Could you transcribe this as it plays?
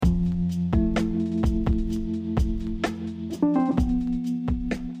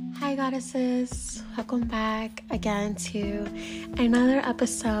goddesses, welcome back again to another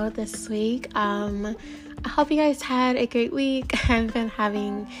episode this week. I hope you guys had a great week. I've been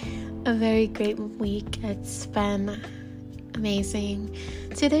having a very great week. It's been amazing.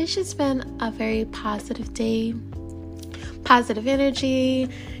 Today's just been a very positive day, positive energy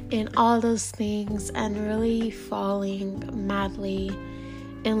and all those things, and really falling madly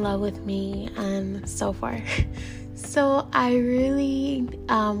in love with me and so forth. So I really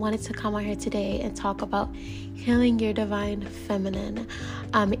wanted to come on here today and talk about healing your divine feminine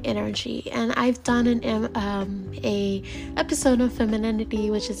energy. And I've done a episode on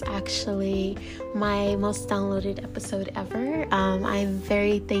femininity, which is actually my most downloaded episode ever. I'm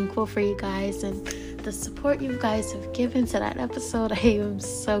very thankful for you guys and the support you guys have given to that episode. I am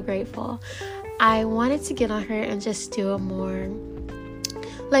so grateful. I wanted to get on here and just do a more,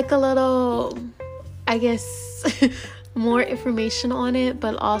 like a little, I guess, more information on it,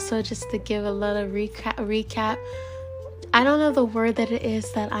 but also just to give a little recap. I don't know the word that it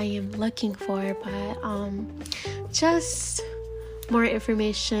is that I am looking for, but just more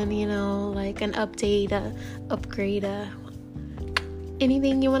information, like an update, upgrade,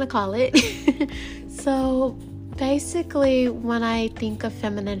 anything you want to call it. So basically, when I think of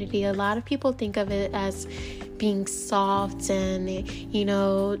femininity, a lot of people think of it as being soft and,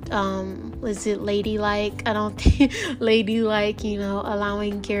 is it ladylike? I don't think ladylike,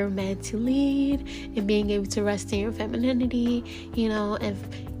 allowing your man to lead and being able to rest in your femininity,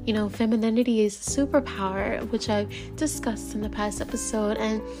 and femininity is a superpower, which I've discussed in the past episode.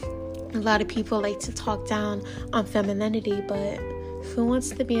 And a lot of people like to talk down on femininity, but who wants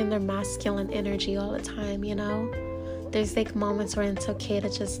to be in their masculine energy all the time? There's like moments where it's okay to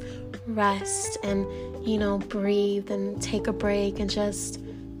just rest and, breathe and take a break and just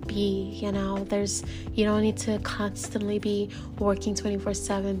be, you don't need to constantly be working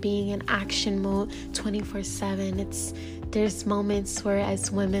 24/7, being in action mode 24/7. There's moments where as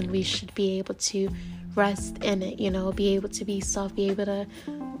women, we should be able to rest in it, be able to be soft, be able to,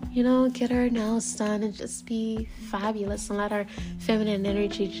 get our nails done and just be fabulous and let our feminine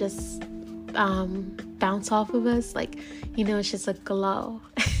energy just bounce off of us, it's just a glow.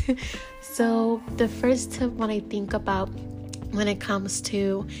 So the first tip when I think about when it comes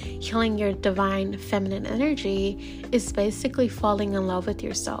to healing your divine feminine energy is basically falling in love with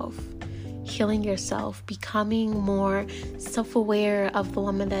yourself, healing yourself, becoming more self-aware of the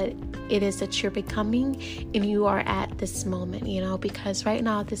woman that it is that you're becoming and you are at this moment, because right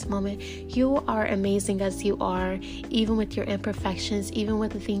now at this moment you are amazing as you are, even with your imperfections, even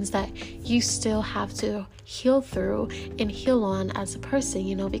with the things that you still have to heal through and heal on as a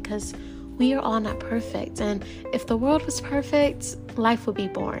person, because we are all not perfect. And if the world was perfect, life would be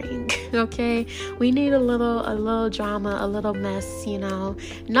boring. Okay, we need a little drama, a little mess,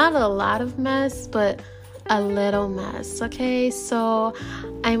 not a lot of mess, but a little mess. Okay, so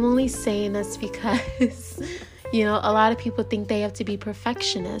I'm only saying this because a lot of people think they have to be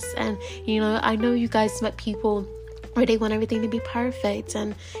perfectionists, and I know you guys met people where they want everything to be perfect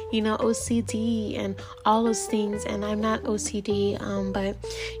and OCD and all those things, and I'm not OCD, but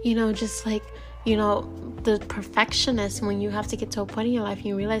just like the perfectionist, when you have to get to a point in your life and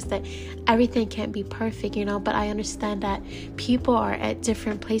you realize that everything can't be perfect, but I understand that people are at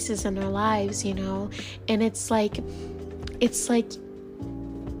different places in their lives, and it's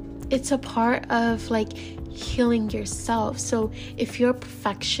a part of healing yourself. So if you're a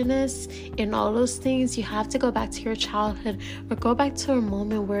perfectionist in all those things, you have to go back to your childhood or go back to a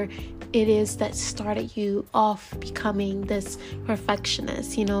moment where it is that started you off becoming this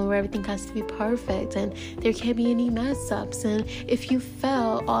perfectionist, where everything has to be perfect and there can't be any mess ups. And if you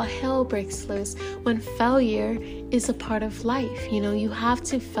fail, all hell breaks loose. When failure is a part of life, you have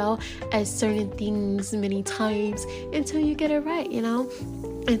to fail at certain things many times until you get it right.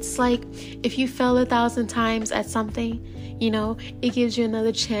 It's like if you fail 1,000 times at something, it gives you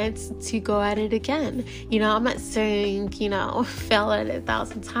another chance to go at it again. I'm not saying, fail at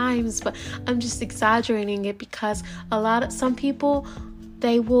 1,000 times, but I'm just exaggerating it because some people,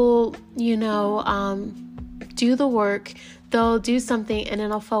 they will, do the work, they'll do something and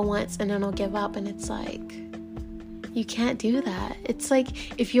then they'll fail once and then they'll give up, and it's like, you can't do that. It's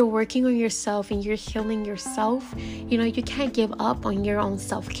like if you're working on yourself and you're healing yourself, you can't give up on your own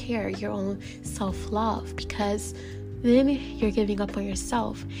self-care, your own self-love, because then you're giving up on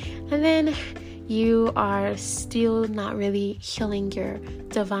yourself. And then you are still not really healing your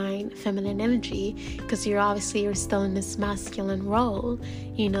divine feminine energy because you're still in this masculine role,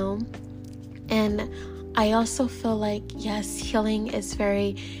 And I also feel like, yes, healing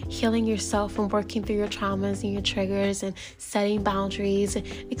yourself and working through your traumas and your triggers and setting boundaries,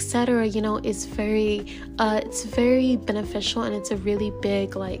 etc. Is it's very beneficial, and it's a really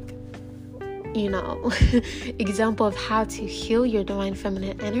big, example of how to heal your divine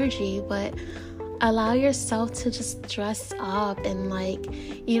feminine energy. But allow yourself to just dress up and I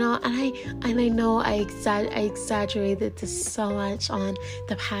know I exaggerated this so much on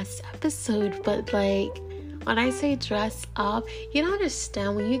the past episode, but when I say dress up, you don't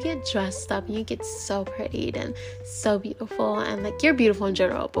understand. When you get dressed up, you get so pretty and so beautiful, and you're beautiful in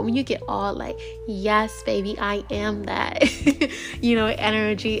general, but when you get all yes baby, I am that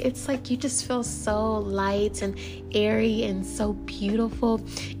energy, it's you just feel so light and airy and so beautiful,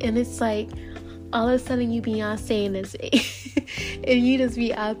 and it's all of a sudden you Beyonce in this and you just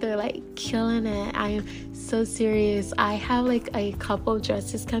be out there killing it. I am so serious. I have a couple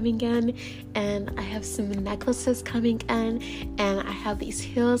dresses coming in, and I have some necklaces coming in, and I have these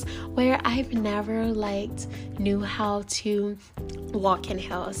heels where I've never knew how to walk in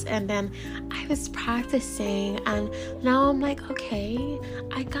heels, and then I was practicing, and now I'm okay,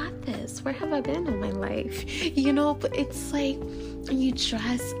 I got this. Where have I been in my life? But it's when you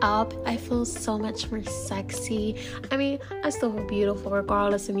dress up, I feel so much more sexy. I mean, I still feel beautiful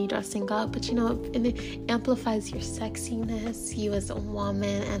regardless of me dressing up, but and it amplifies your sexiness, you as a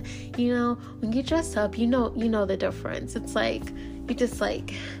woman, and when you dress up, you know the difference. It's you just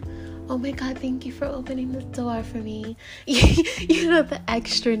oh my God, thank you for opening the door for me. The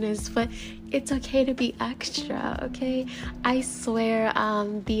extraness, but it's okay to be extra, okay? I swear,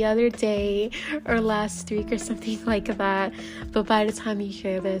 the other day or last week or something like that, but by the time you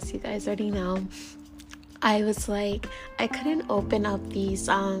hear this, you guys already know, I was I couldn't open up this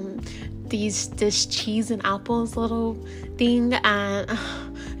cheese and apples little thing, and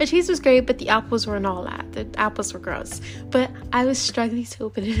the cheese was great, but the apples weren't all that. The apples were gross, but I was struggling to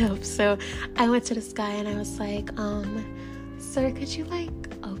open it up, so I went to this guy and I was sir, could you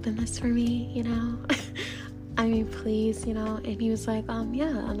open this for me, I mean, please, and he was yeah,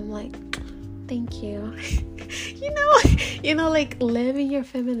 and I'm thank you. Living your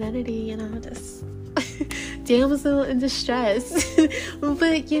femininity, just damsel in distress.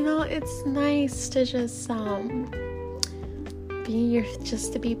 But it's nice to just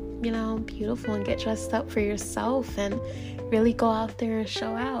be beautiful and get dressed up for yourself and really go out there and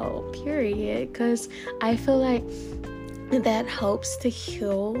show out, period. Because I feel that helps to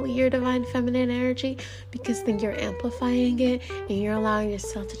heal your divine feminine energy, because then you're amplifying it and you're allowing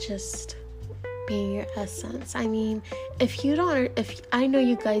yourself to just be in your essence. I mean, if I know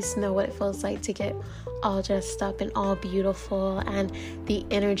you guys know what it feels like to get all dressed up and all beautiful, and the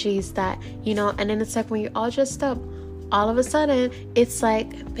energies that and then it's when you're all dressed up, all of a sudden it's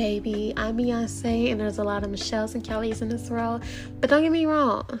baby, I'm Beyonce, and there's a lot of Michelles and Kellys in this world, but don't get me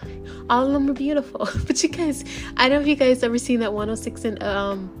wrong, all of them are beautiful. But you guys, I don't know if you guys ever seen that 106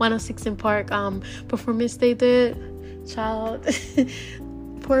 in Park performance they did, child.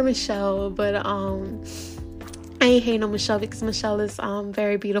 Poor Michelle, but I ain't hating on Michelle, because Michelle is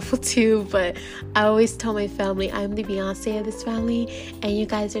very beautiful too, but I always tell my family I'm the Beyonce of this family, and you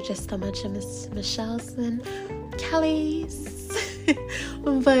guys are just so much of Miss Michelle's and Kelly's.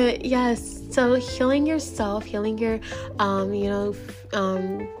 But yes, so healing yourself, healing your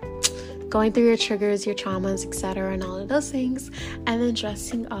going through your triggers, your traumas, etc., and all of those things, and then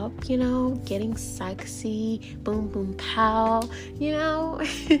dressing up, getting sexy, boom boom pow,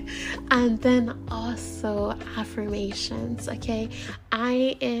 and then also affirmations. Okay,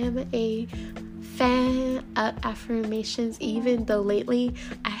 I am a fan of affirmations, even though lately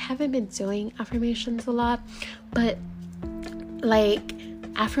I haven't been doing affirmations a lot, but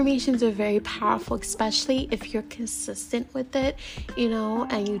affirmations are very powerful, especially if you're consistent with it,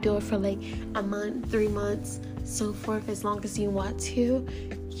 and you do it for a month, 3 months, so forth, as long as you want to.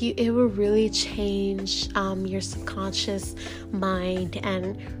 It will really change your subconscious mind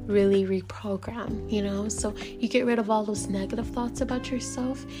and really reprogram, so you get rid of all those negative thoughts about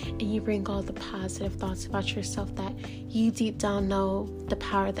yourself, and you bring all the positive thoughts about yourself that you deep down know the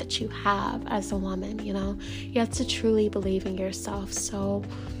power that you have as a woman. You have to truly believe in yourself. So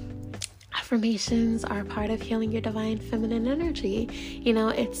affirmations are part of healing your divine feminine energy.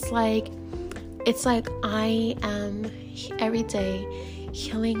 It's like I am every day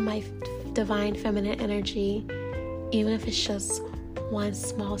healing my divine feminine energy. Even if it's just one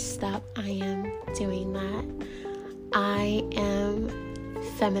small step, I am doing that. I am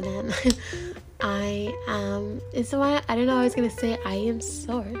feminine. I don't know, I was gonna say I am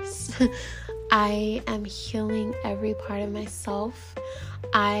source. I am healing every part of myself.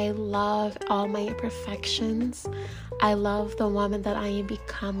 I love all my imperfections. I love the woman that I am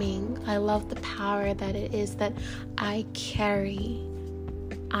becoming. I love the power that it is that I carry.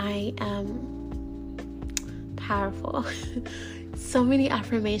 I am powerful. So many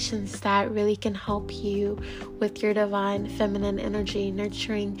affirmations that really can help you with your divine feminine energy,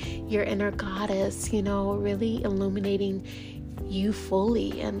 nurturing your inner goddess, really illuminating you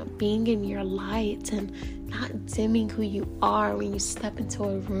fully and being in your light and not dimming who you are when you step into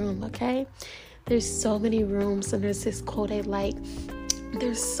a room, okay? There's so many rooms, and there's this quote I like.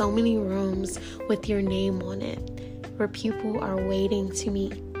 There's so many rooms with your name on it where people are waiting to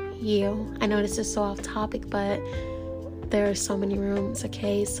meet you. I know this is so off topic, but there are so many rooms,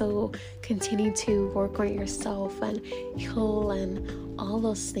 okay? So continue to work on yourself and heal and all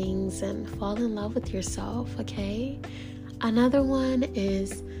those things and fall in love with yourself, okay? Another one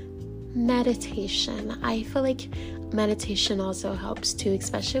is meditation. I feel like meditation also helps too,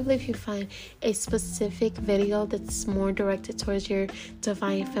 especially if you find a specific video that's more directed towards your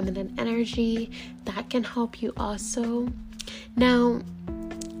divine feminine energy. That can help you also. Now,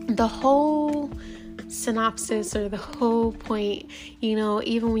 the whole synopsis or the whole point,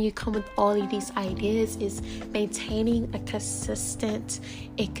 even when you come with all of these ideas, is maintaining a consistent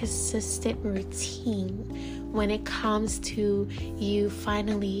routine when it comes to you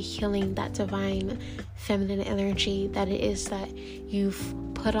finally healing that divine feminine energy that it is that you've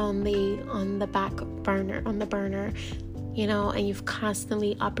put on the back burner, and you've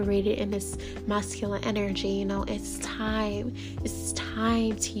constantly operated in this masculine energy. It's time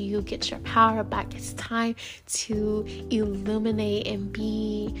to you get your power back. It's time to illuminate and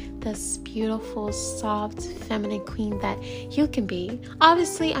be this beautiful, soft, feminine queen that you can be.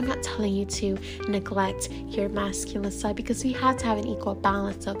 Obviously, I'm not telling you to neglect your masculine side, because we have to have an equal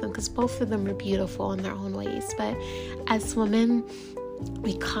balance of them, because both of them are beautiful in their own ways. But as women,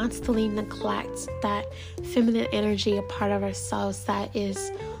 we constantly neglect that feminine energy, a part of ourselves that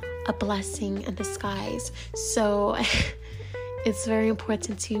is a blessing in disguise. So it's very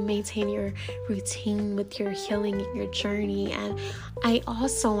important to maintain your routine with your healing and your journey. And I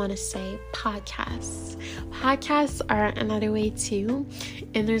also want to say podcasts. Podcasts are another way too.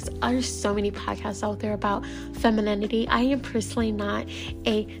 And there's so many podcasts out there about femininity. I am personally not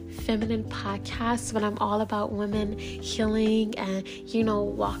a feminine podcast, but I'm all about women healing and,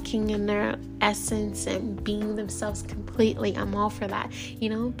 walking in their essence and being themselves completely. I'm all for that,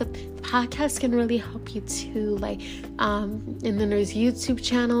 but podcasts can really help you too. And then there's YouTube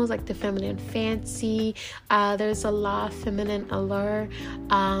channels like The Feminine Fancy. There's a La Feminine Allure.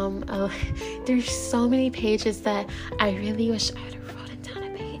 There's so many pages that I really wish I would have written down a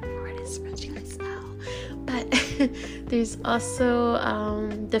page for this spreadsheet now. But there's also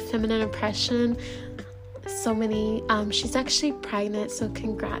The Feminine Impression. So many. She's actually pregnant, so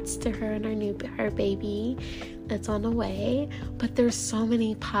congrats to her and her baby that's on the way. But there's so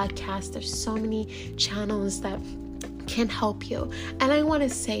many podcasts. There's so many channels that can help you. And I want to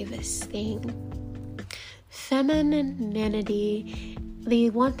say this thing. Femininity,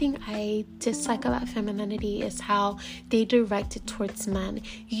 the one thing I dislike about femininity is how they direct it towards men.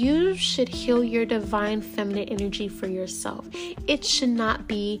 You should heal your divine feminine energy for yourself. It should not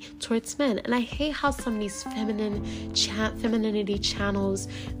be towards men. And I hate how some of these femininity channels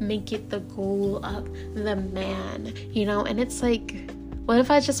make it the goal of the man, and it's like, what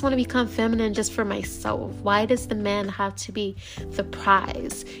if I just want to become feminine just for myself? Why does the man have to be the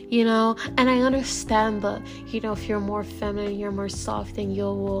prize, And I understand that, if you're more feminine, you're more soft, then you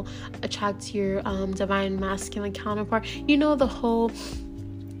will attract your divine masculine counterpart. The whole,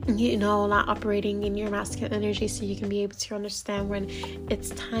 not operating in your masculine energy so you can be able to understand when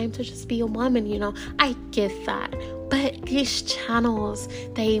it's time to just be a woman, I get that. But these channels,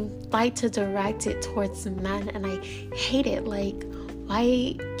 they like to direct it towards men, and I hate it. Why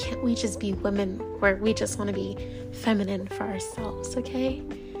can't we just be women where we just want to be feminine for ourselves, okay?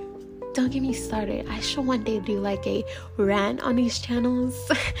 Don't get me started. I should one day do a rant on these channels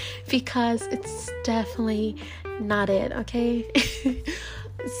because it's definitely not it, okay?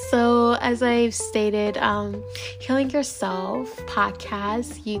 So as I've stated, healing yourself,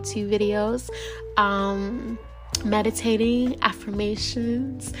 podcasts, YouTube videos, meditating,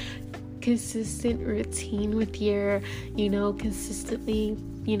 affirmations, consistent routine with your, consistently,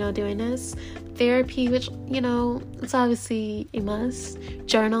 doing this. Therapy, which, it's obviously a must.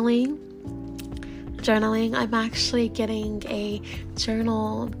 Journaling. I'm actually getting a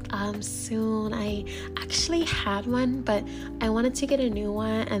journal soon. I actually had one, but I wanted to get a new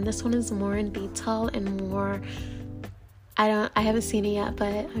one, and this one is more in detail and more, I haven't seen it yet, but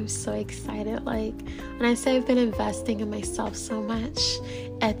I'm so excited. Like, when I say I've been investing in myself so much,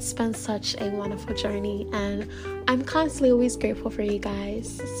 it's been such a wonderful journey, and I'm constantly always grateful for you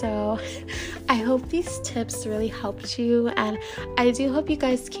guys. So I hope these tips really helped you, and I do hope you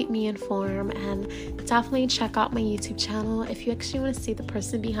guys keep me informed, and definitely check out my YouTube channel. If you actually want to see the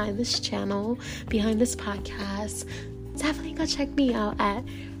person behind this channel, behind this podcast, definitely go check me out at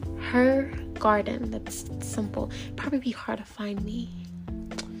Her Garden. That's simple. Probably be hard to find me.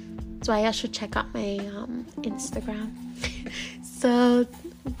 So I should check out my Instagram. So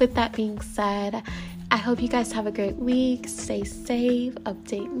with that being said, I hope you guys have a great week. Stay safe,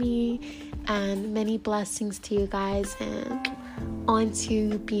 update me, and many blessings to you guys, and on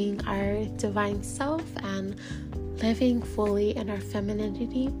to being our divine self and living fully in our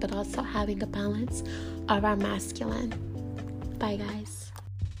femininity, but also having a balance of our masculine. Bye,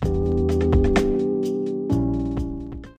 guys.